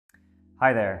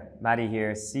Hi there, Maddie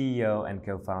here, CEO and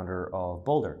co-founder of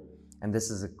Boldr, and this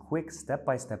is a quick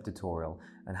step-by-step tutorial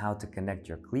on how to connect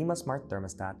your Klima Smart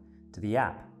Thermostat to the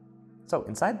app. So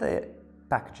inside the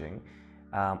packaging,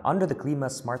 under the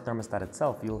Klima Smart Thermostat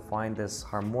itself, you'll find this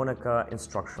harmonica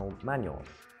instructional manual.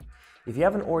 If you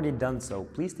haven't already done so,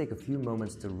 please take a few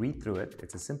moments to read through it.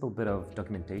 It's a simple bit of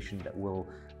documentation that will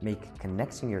make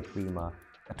connecting your Klima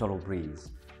a total breeze.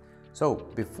 So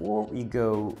before we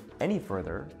go any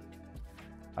further,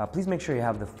 please make sure you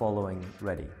have the following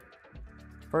ready.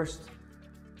 First,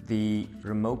 the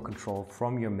remote control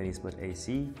from your mini split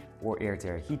AC or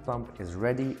air-to-air heat pump is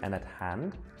ready and at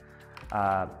hand.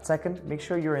 Second, make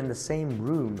sure you're in the same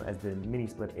room as the mini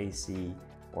split AC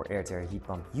or air-to-air heat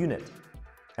pump unit.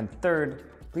 And third,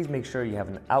 please make sure you have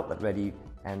an outlet ready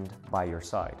and by your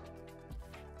side.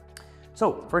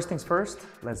 So first things first,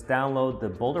 let's download the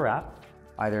Boldr app.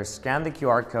 Either scan the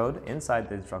QR code inside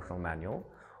the instructional manual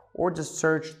or just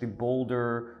search the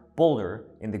Boldr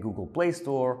in the Google Play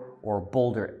Store or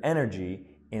Boldr Energy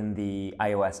in the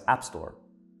iOS App Store.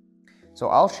 So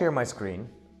I'll share my screen,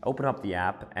 open up the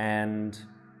app, and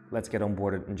let's get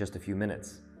onboarded in just a few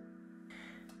minutes.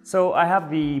 So I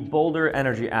have the Boldr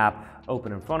Energy app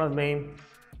open in front of me.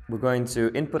 We're going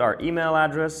to input our email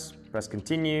address, press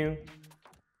continue,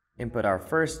 input our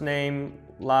first name,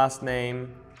 last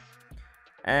name,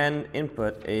 and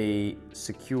input a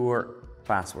secure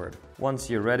password.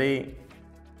 Once you're ready,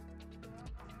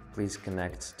 please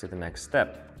connect to the next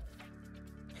step.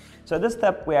 So at this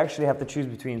step, we actually have to choose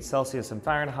between Celsius and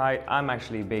Fahrenheit. I'm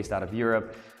actually based out of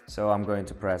Europe, so I'm going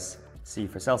to press C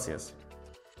for Celsius.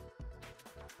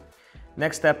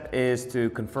 Next step is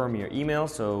to confirm your email,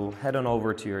 so head on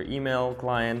over to your email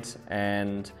client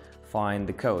and find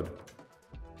the code.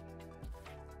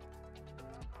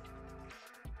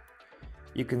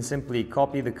 You can simply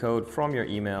copy the code from your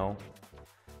email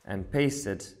and paste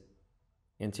it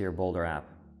into your Boldr app.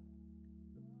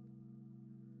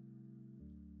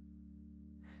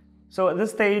 So at this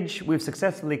stage, we've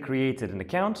successfully created an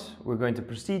account. We're going to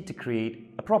proceed to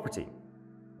create a property.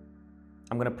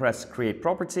 I'm going to press create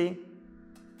property.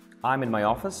 I'm in my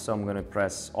office, so I'm going to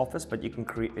press office, but you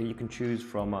can choose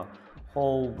from a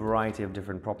whole variety of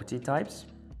different property types.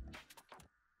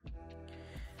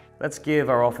 Let's give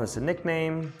our office a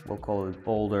nickname. We'll call it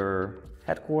Boldr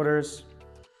Headquarters.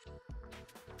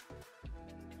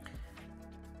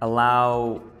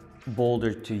 Allow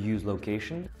Boldr to use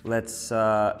location. Let's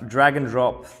drag and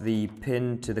drop the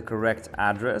pin to the correct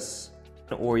address,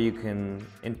 or you can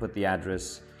input the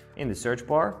address in the search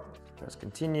bar. Press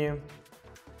continue.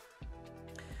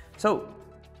 So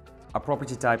our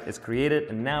property type is created,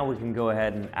 and now we can go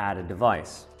ahead and add a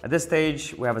device. At this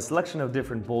stage, we have a selection of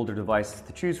different Boldr devices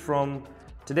to choose from.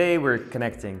 Today, we're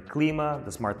connecting Klima,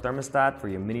 the smart thermostat for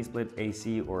your mini split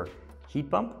AC or heat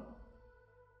pump.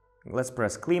 Let's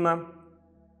press Klima.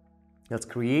 Let's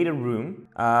create a room.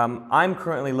 I'm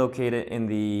currently located in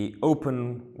the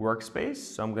open workspace,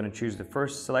 so I'm going to choose the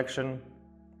first selection.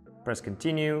 Press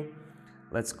continue.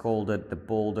 Let's call it the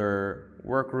Boldr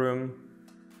workroom.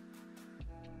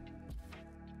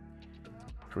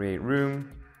 Create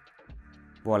room.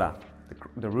 Voila,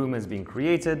 the room has been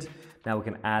created. Now we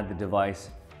can add the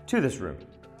device to this room.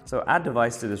 So add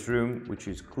device to this room, we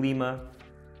choose Klima.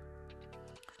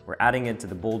 We're adding it to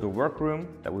the Boldr workroom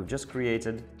that we've just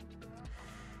created.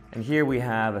 And here we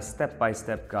have a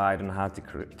step-by-step guide on how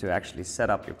to actually set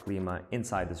up your Klima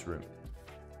inside this room.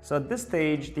 So at this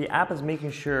stage, the app is making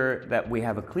sure that we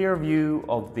have a clear view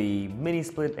of the mini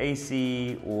split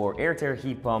AC or air-to-air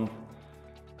heat pump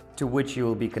to which you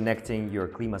will be connecting your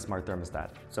Klima Smart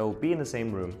Thermostat. So be in the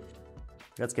same room.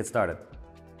 Let's get started.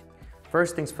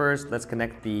 First things first, let's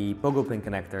connect the pogo pin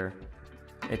connector.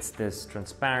 It's this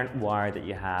transparent wire that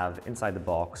you have inside the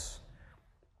box.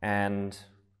 And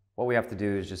what we have to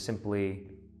do is just simply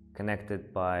connect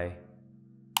it by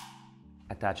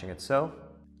attaching it so.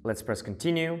 Let's press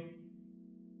continue.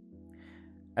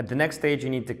 At the next stage, you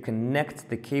need to connect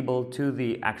the cable to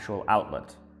the actual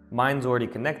outlet. Mine's already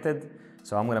connected,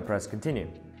 so I'm going to press continue.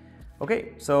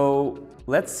 Okay, so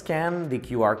let's scan the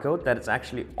QR code that is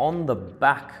actually on the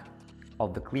back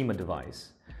of the Klima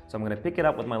device. So I'm going to pick it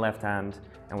up with my left hand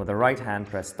and with the right hand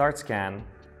press start scan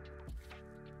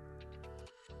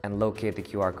and locate the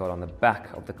QR code on the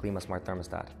back of the Klima Smart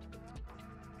Thermostat.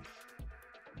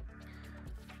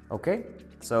 Okay,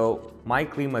 so my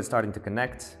Klima is starting to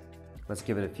connect. Let's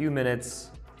give it a few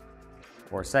minutes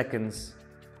or seconds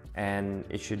and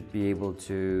it should be able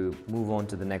to move on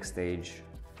to the next stage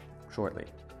shortly.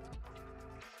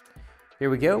 Here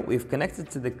we go, we've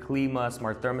connected to the Klima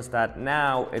Smart Thermostat.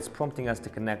 Now it's prompting us to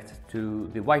connect to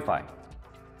the Wi-Fi.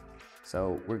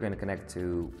 So we're going to connect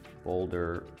to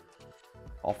Boldr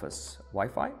office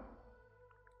Wi-Fi.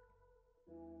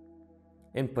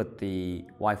 Input the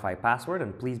Wi-Fi password,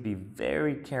 and please be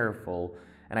very careful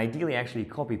and ideally actually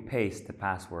copy paste the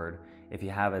password if you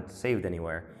have it saved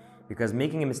anywhere, because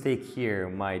making a mistake here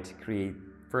might create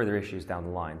further issues down the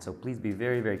line. So please be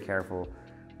very, very careful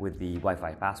with the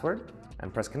Wi-Fi password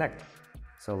and press connect.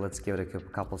 So let's give it a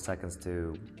couple seconds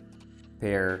to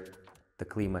pair the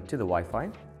Klima to the Wi-Fi.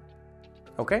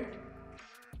 Okay,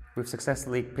 we've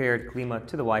successfully paired Klima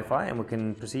to the Wi-Fi and we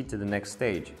can proceed to the next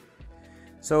stage.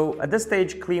 So at this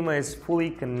stage, Klima is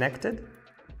fully connected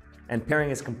and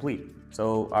pairing is complete.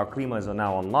 So our Klima is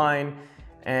now online,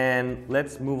 and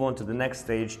let's move on to the next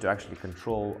stage to actually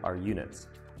control our units.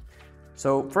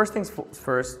 So first things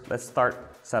first, let's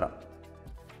start setup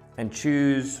and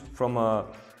choose from a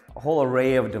whole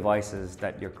array of devices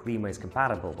that your Klima is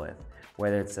compatible with,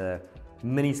 whether it's a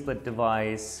mini split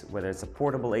device, whether it's a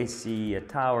portable AC, a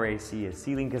tower AC, a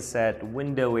ceiling cassette,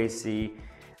 window AC,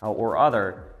 or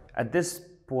other. At this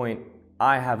point,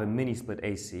 I have a mini split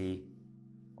AC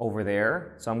over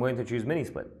there, so I'm going to choose mini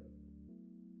split.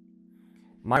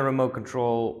 My remote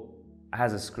control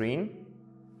has a screen,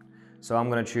 so I'm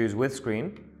going to choose with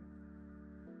screen.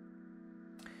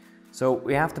 So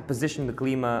we have to position the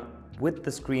Klima with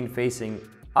the screen facing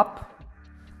up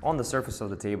on the surface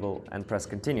of the table and press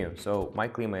continue. So my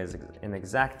Klima is in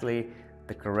exactly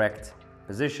the correct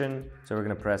position, so we're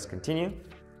going to press continue.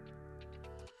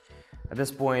 At this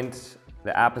point,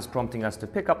 the app is prompting us to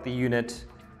pick up the unit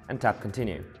and tap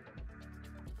continue.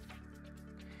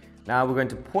 Now we're going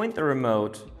to point the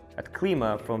remote at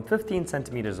Klima from 15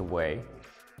 centimeters away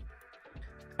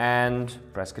and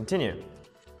press continue.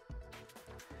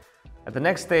 At the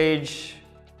next stage,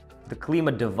 the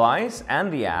Klima device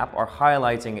and the app are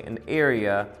highlighting an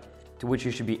area to which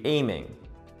you should be aiming.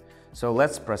 So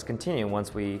let's press continue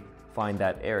once we find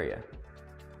that area.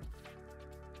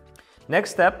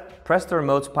 Next step, press the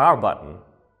remote's power button.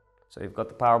 So you've got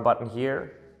the power button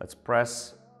here. Let's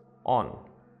press on.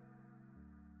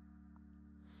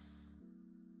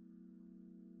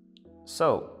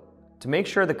 So to make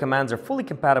sure the commands are fully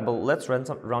compatible, let's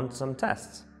run some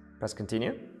tests. Press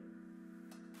continue.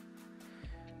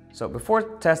 So before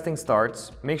testing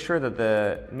starts, make sure that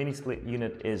the mini split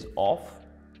unit is off.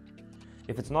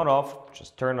 If it's not off,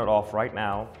 just turn it off right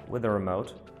now with the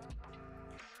remote.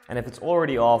 And if it's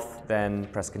already off, then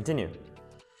press continue.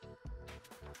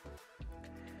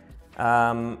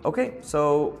 Okay,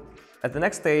 so at the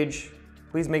next stage,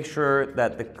 please make sure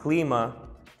that the Klima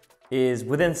is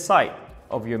within sight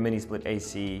of your mini split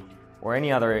AC or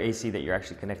any other AC that you're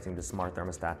actually connecting the smart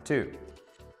thermostat to.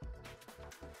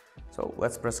 So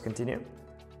let's press continue.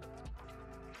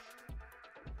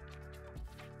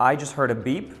 I just heard a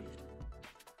beep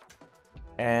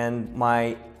and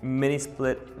my mini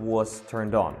split was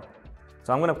turned on.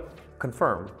 So I'm going to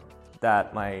confirm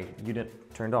that my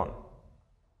unit turned on.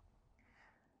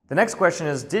 The next question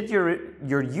is, did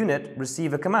your unit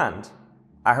receive a command?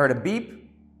 I heard a beep,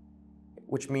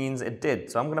 which means it did.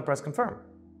 So I'm going to press confirm.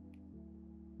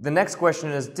 The next question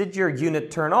is, did your unit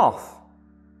turn off?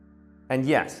 And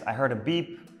yes, I heard a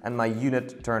beep and my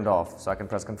unit turned off, so I can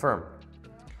press confirm.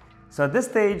 So at this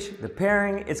stage, the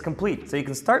pairing is complete, so you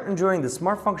can start enjoying the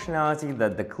smart functionality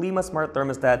that the Klima Smart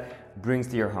Thermostat brings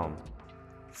to your home.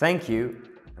 Thank you,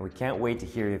 and we can't wait to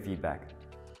hear your feedback.